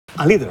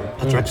A leader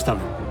attracts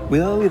talent.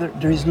 Without a leader,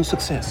 there is no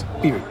success,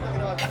 period.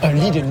 A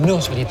leader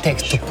knows what it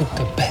takes to put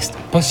the best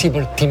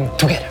possible team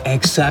together.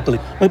 Exactly.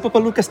 Like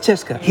Papaloukas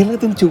Cheska, he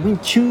led them to win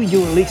 2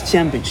 EuroLeague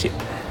championships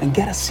and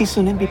get a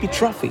season MVP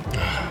trophy.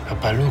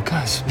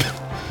 Papaloukas.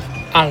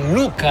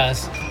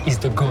 Arlauckas is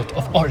the GOAT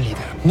of all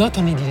leaders. Not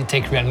only did he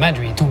take Real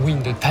Madrid to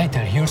win the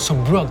title, he also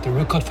broke the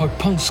record for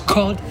points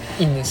scored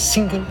in a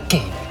single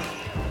game.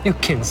 You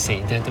can't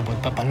say that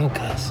about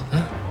Papaloukas,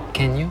 huh?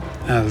 Can you?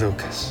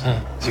 Lucas,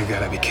 you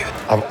gotta be kidding.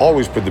 I've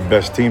always put the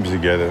best teams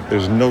together.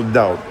 There's no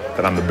doubt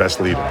that I'm the best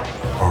leader.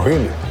 Oh,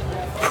 really?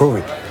 Prove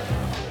it.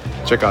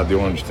 Check out the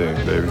orange team,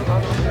 baby.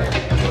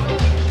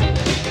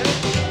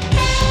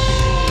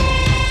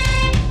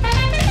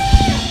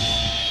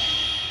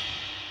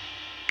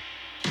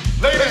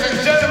 Ladies and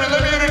gentlemen,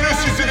 let me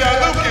introduce you to the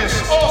Arlauckas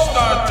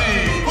All-Star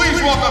Team. Please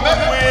welcome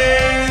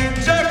Edwin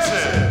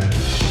Jackson.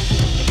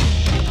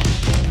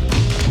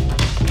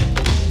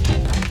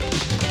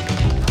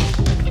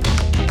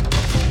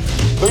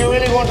 Do you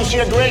really want to see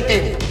a great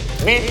team?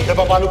 Meet the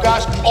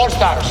Papaloukas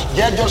All-Stars.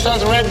 Get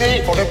yourselves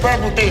ready for the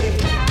purple team.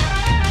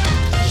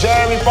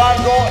 Jeremy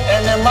Pargo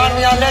and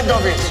Nemanja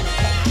Nedovic.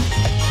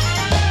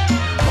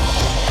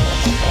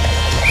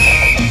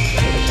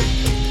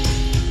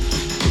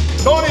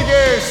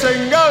 Tonike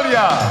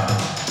Sengalia.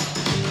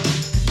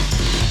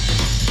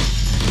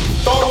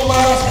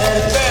 Thomas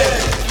Ertel.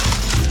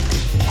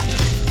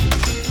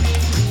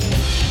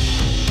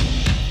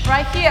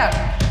 Right here.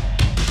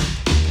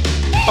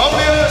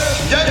 Paulius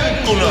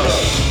Yankunas.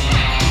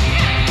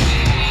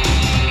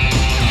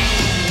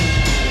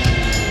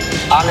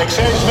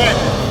 Alexei Sven,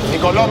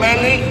 Nicolò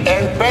Melli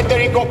and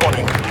Petteri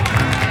Koponen.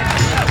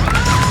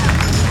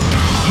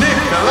 Nick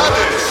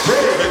Kalades.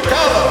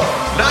 Mikala.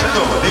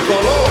 Nando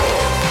Nicolò.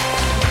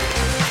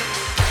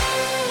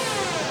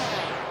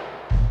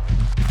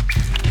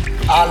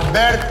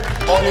 Albert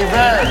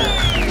Oliver.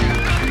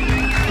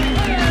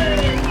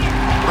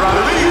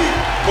 Rally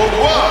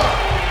Bobois.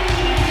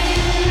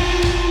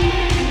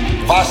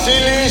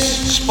 Vasilis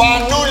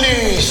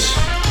Spanoulis.